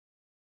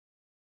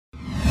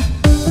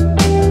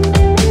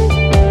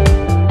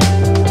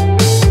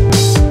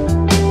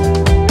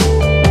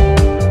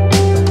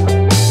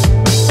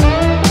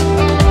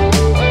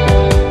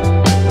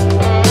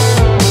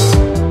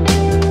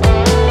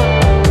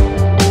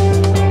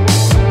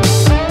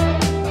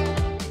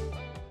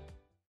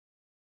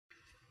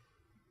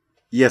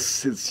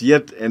Yes, it's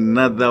yet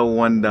another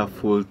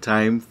wonderful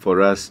time for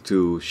us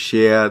to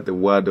share the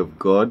Word of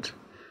God.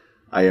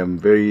 I am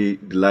very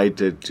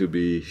delighted to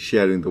be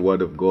sharing the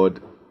Word of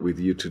God with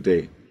you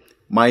today.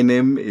 My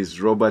name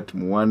is Robert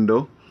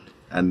Muando,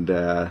 and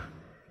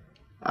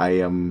I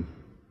am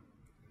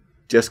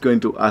just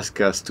going to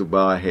ask us to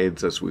bow our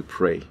heads as we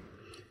pray.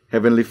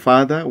 Heavenly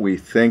Father, we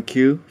thank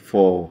you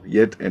for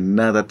yet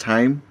another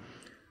time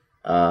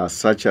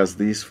such as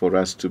this for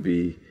us to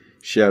be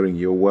sharing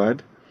your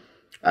Word.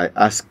 I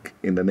ask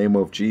in the name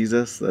of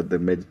Jesus that the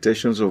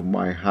meditations of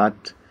my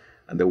heart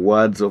and the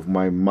words of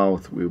my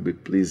mouth will be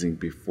pleasing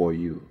before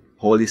you.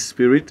 Holy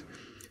Spirit,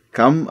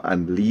 come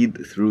and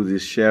lead through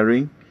this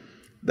sharing,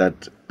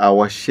 that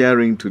our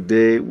sharing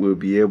today will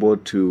be able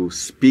to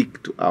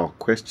speak to our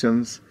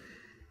questions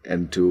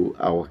and to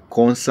our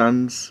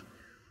concerns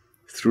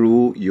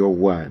through your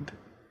word.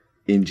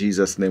 In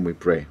Jesus' name we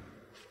pray.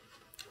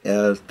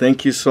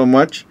 Thank you so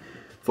much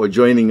for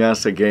joining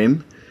us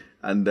again.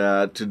 And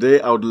today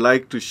I would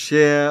like to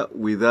share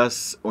with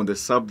us on the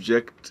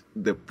subject,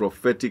 the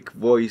prophetic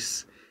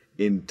voice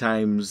in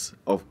times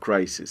of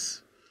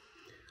crisis.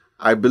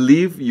 I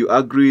believe you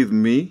agree with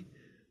me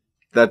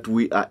that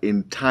we are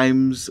in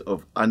times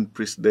of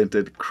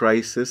unprecedented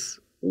crisis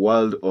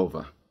world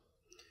over.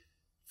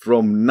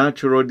 From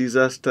natural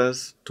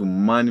disasters to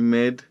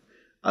man-made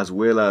as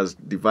well as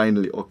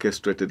divinely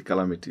orchestrated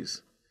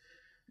calamities.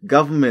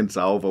 Governments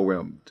are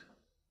overwhelmed.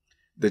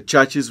 The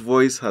church's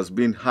voice has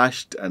been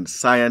hushed and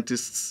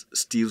scientists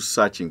still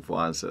searching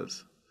for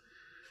answers.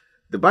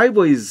 The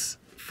Bible is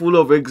full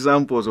of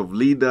examples of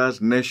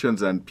leaders,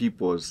 nations, and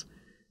peoples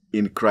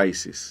in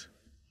crisis.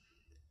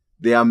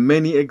 There are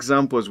many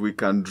examples we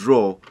can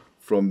draw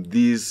from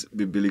these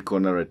biblical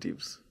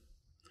narratives.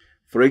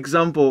 For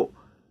example,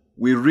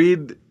 we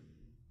read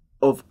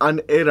of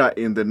an era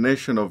in the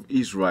nation of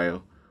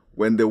Israel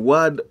when the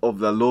word of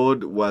the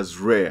Lord was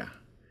rare,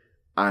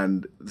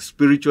 and the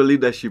spiritual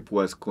leadership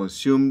was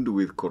consumed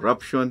with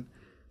corruption,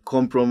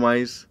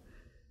 compromise,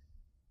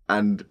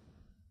 and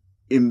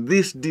in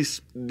this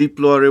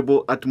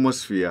deplorable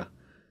atmosphere,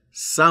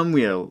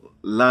 Samuel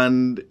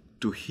learned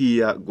to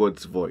hear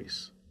God's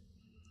voice.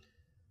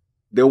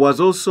 There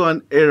was also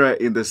an era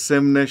in the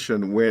same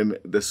nation when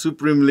the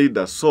supreme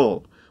leader,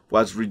 Saul,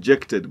 was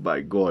rejected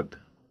by God.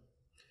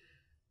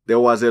 There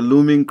was a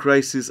looming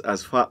crisis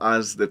as far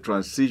as the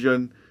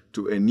transition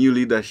to a new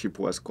leadership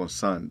was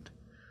concerned.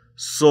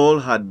 Saul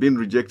had been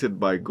rejected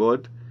by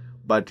God,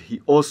 but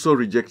he also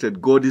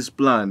rejected God's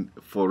plan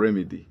for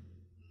remedy.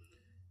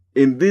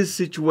 In these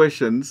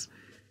situations,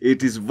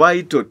 it is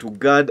vital to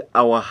guard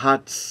our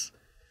hearts,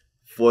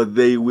 for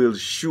they will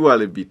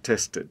surely be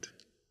tested.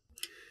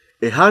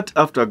 A heart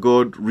after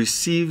God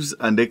receives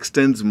and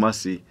extends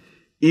mercy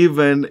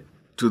even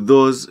to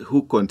those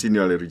who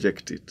continually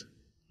reject it.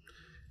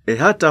 A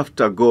heart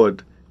after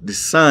God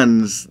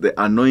discerns the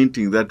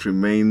anointing that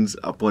remains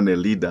upon a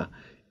leader,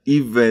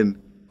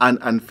 even an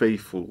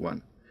unfaithful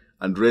one,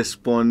 and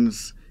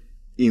responds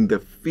in the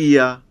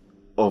fear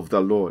of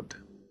the Lord.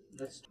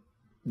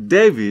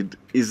 David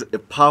is a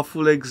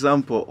powerful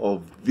example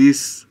of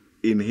this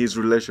in his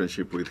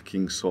relationship with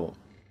King Saul.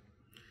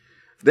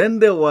 Then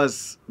there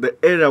was the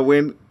era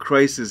when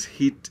crisis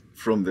hit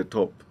from the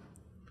top.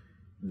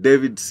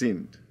 David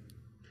sinned.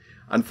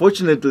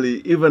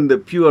 Unfortunately, even the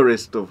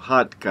purest of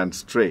heart can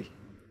stray.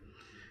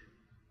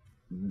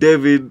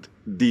 David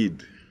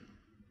did.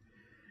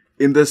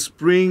 In the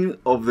spring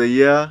of the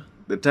year,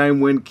 the time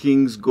when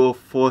kings go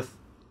forth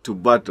to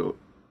battle,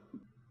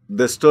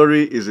 the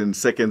story is in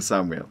 2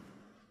 Samuel.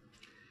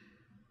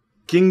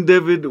 King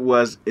David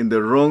was in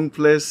the wrong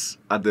place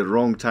at the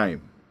wrong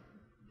time.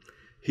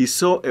 He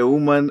saw a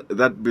woman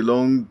that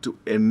belonged to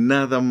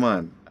another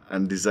man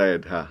and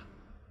desired her,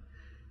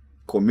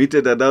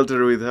 committed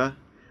adultery with her,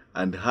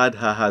 and had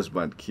her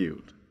husband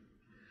killed.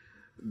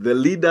 The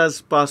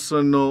leader's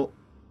personal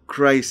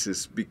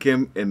crisis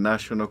became a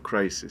national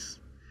crisis.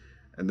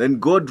 And then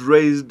God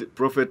raised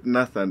Prophet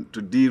Nathan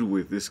to deal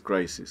with this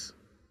crisis.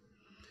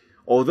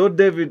 Although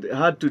David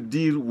had to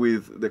deal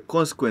with the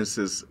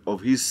consequences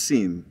of his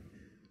sin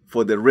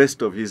for the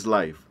rest of his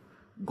life,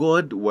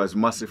 God was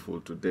merciful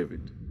to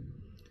David.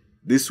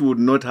 This would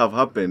not have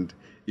happened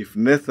if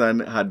Nathan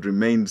had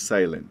remained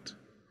silent.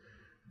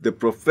 The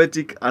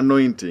prophetic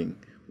anointing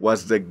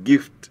was the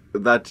gift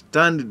that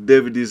turned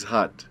David's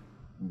heart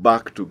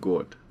back to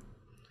God,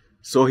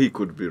 so he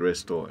could be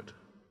restored.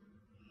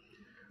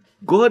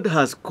 God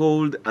has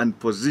called and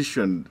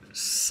positioned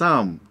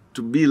some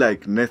to be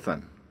like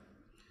Nathan.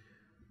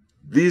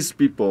 These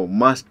people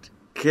must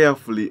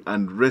carefully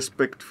and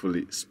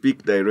respectfully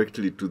speak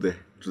directly to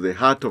the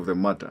heart of the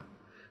matter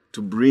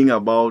to bring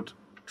about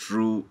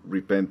true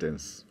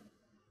repentance.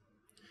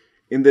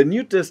 In the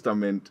New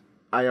Testament,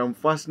 I am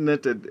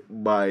fascinated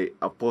by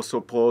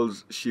Apostle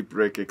Paul's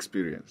shipwreck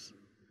experience.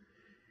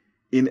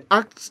 In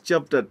Acts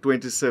chapter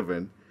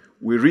 27,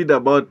 we read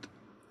about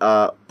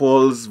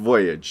Paul's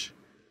voyage,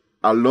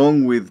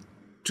 along with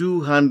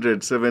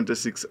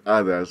 276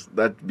 others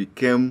that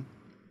became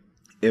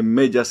a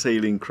major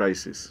sailing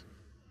crisis.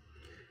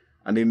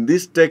 And in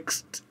this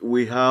text,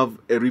 we have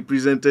a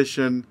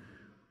representation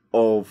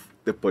of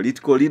the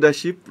political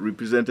leadership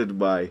represented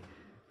by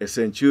a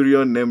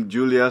centurion named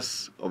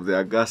Julius of the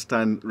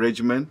Augustan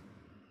regiment.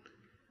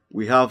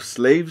 We have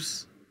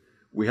slaves,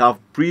 we have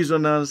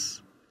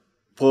prisoners,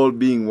 Paul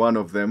being one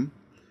of them,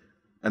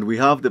 and we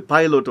have the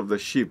pilot of the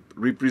ship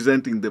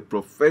representing the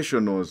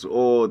professionals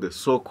or the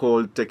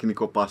so-called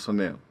technical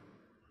personnel.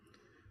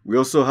 We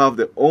also have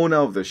the owner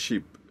of the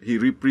ship. He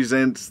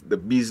represents the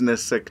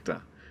business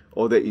sector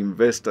or the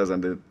investors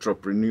and the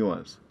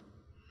entrepreneurs.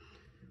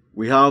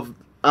 We have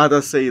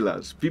other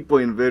sailors, people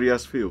in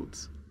various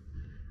fields,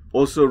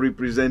 also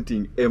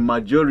representing a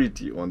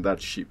majority on that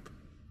ship.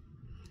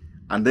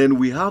 And then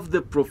we have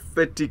the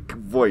prophetic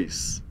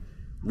voice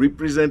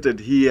represented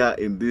here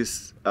in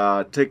this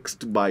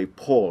text by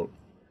Paul,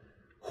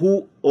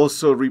 who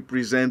also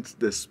represents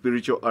the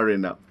spiritual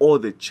arena or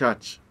the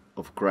church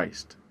of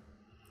Christ.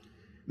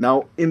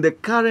 Now, in the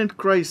current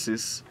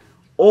crisis,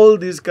 all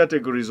these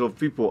categories of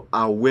people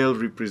are well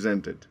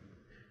represented.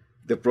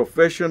 The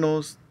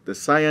professionals, the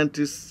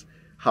scientists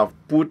have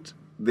put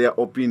their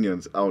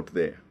opinions out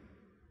there.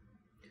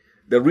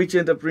 The rich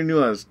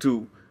entrepreneurs,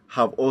 too,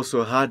 have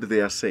also had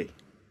their say.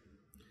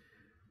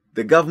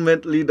 The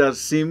government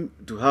leaders seem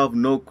to have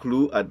no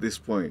clue at this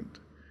point.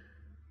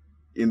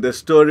 In the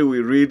story, we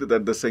read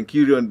that the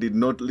centurion did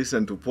not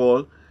listen to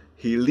Paul.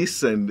 He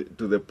listened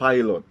to the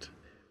pilot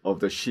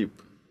of the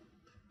ship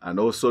and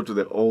also to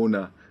the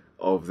owner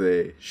of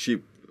the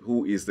ship,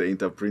 who is the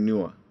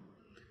entrepreneur,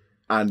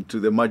 and to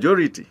the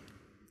majority.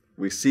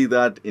 We see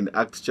that in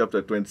Acts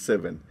chapter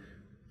 27,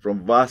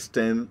 from verse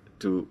 10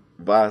 to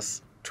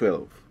verse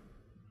 12.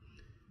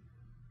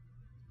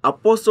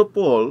 Apostle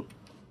Paul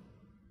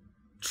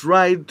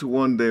tried to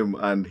warn them,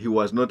 and he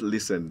was not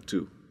listened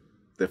to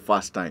the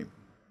first time.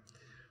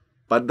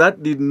 But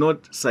that did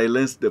not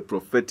silence the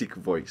prophetic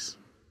voice.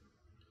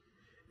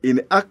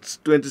 In Acts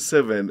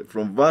 27,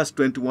 from verse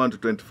 21 to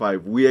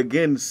 25, we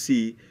again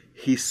see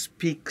he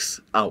speaks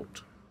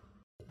out.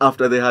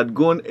 After they had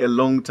gone a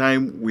long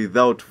time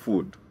without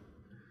food,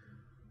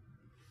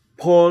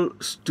 Paul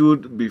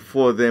stood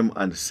before them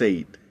and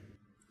said,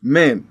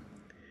 "Men,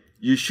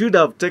 you should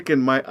have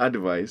taken my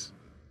advice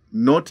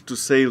not to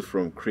sail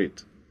from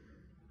Crete.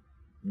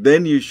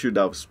 Then you should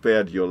have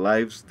spared your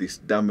lives this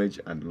damage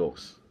and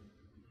loss.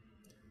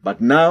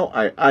 But now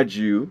I urge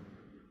you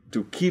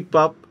to keep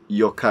up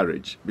your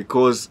courage,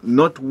 because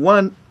not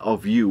one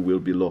of you will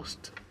be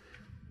lost.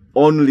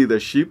 Only the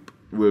ship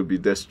will be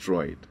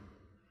destroyed."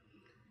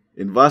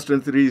 In verse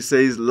 23, it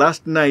says,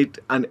 "Last night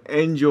an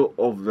angel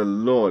of the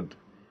Lord,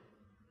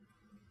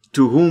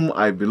 to whom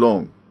I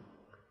belong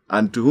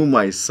and to whom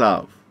I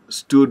serve,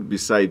 stood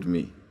beside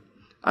me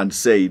and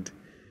said,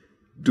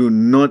 'Do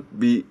not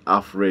be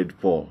afraid,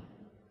 Paul.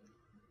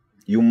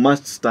 You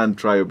must stand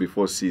trial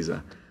before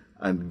Caesar,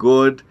 and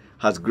God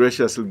has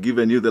graciously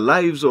given you the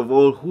lives of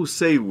all who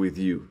sail with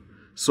you.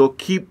 So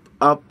keep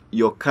up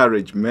your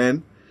courage,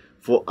 men,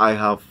 for I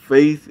have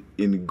faith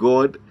in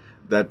God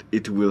that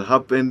it will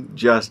happen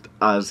just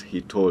as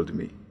he told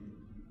me.'"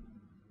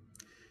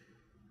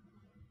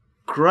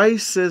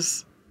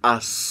 Crises are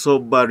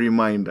sober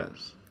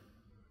reminders.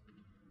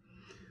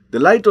 The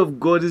light of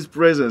God's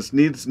presence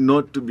needs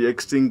not to be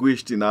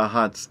extinguished in our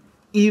hearts,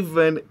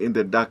 even in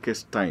the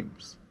darkest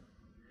times.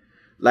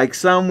 Like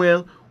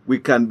Samuel, we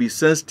can be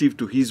sensitive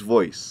to his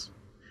voice,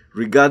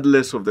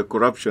 regardless of the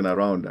corruption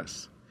around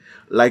us.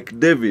 Like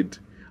David,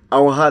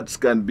 our hearts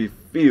can be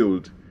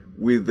filled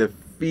with the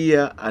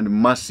fear and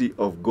mercy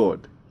of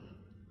God,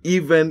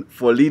 even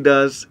for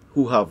leaders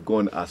who have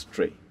gone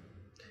astray.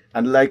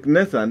 And like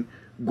Nathan,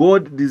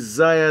 God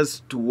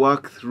desires to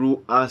work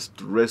through us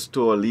to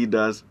restore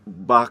leaders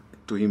back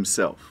to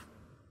himself.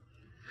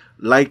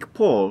 Like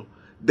Paul,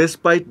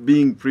 despite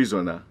being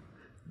prisoner,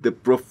 the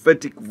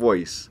prophetic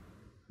voice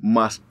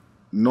must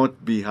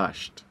not be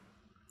hushed.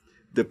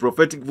 The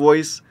prophetic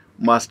voice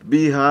must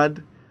be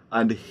heard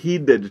and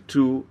heeded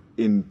too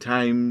in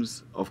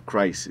times of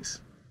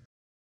crisis.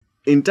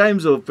 In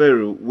times of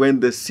peril,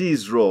 when the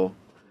seas roar,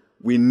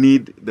 we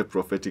need the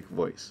prophetic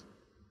voice.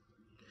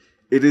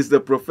 It is the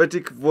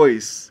prophetic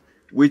voice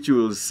which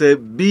will say,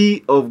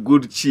 "Be of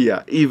good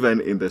cheer, even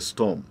in the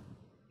storm."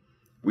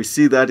 We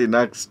see that in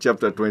Acts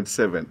chapter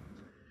 27.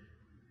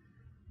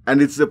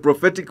 And it's the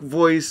prophetic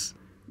voice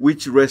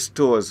which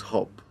restores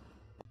hope.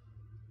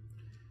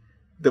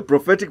 The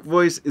prophetic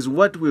voice is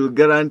what will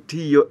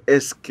guarantee your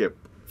escape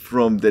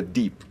from the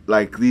deep,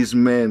 like these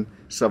men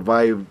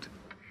survived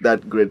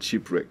that great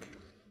shipwreck.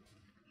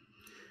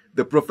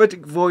 The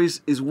prophetic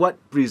voice is what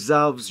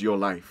preserves your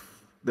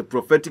life. The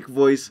prophetic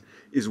voice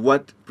is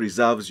what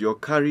preserves your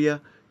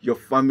career, your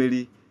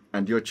family,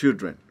 and your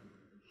children.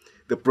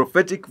 The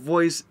prophetic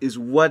voice is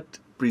what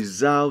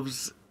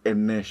preserves a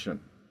nation.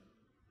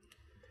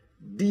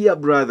 Dear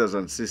brothers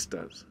and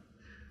sisters,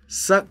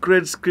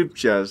 sacred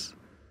scriptures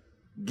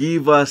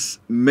give us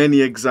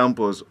many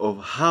examples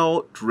of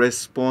how to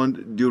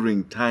respond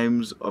during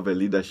times of a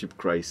leadership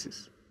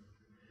crisis.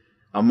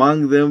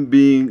 Among them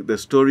being the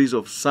stories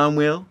of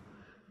Samuel,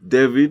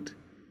 David,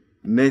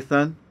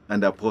 Nathan,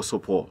 and Apostle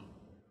Paul.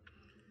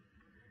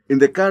 In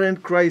the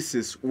current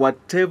crisis,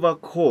 whatever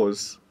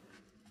cause,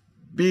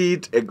 be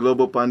it a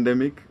global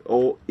pandemic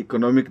or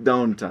economic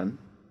downturn,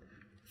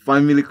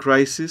 family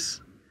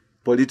crisis,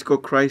 political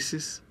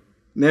crisis,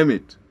 name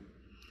it,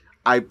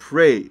 I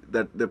pray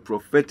that the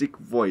prophetic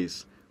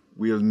voice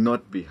will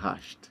not be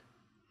hushed.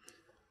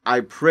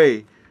 I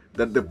pray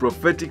that the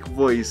prophetic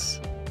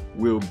voice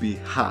will be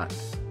heard.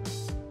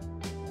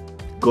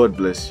 God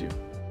bless you.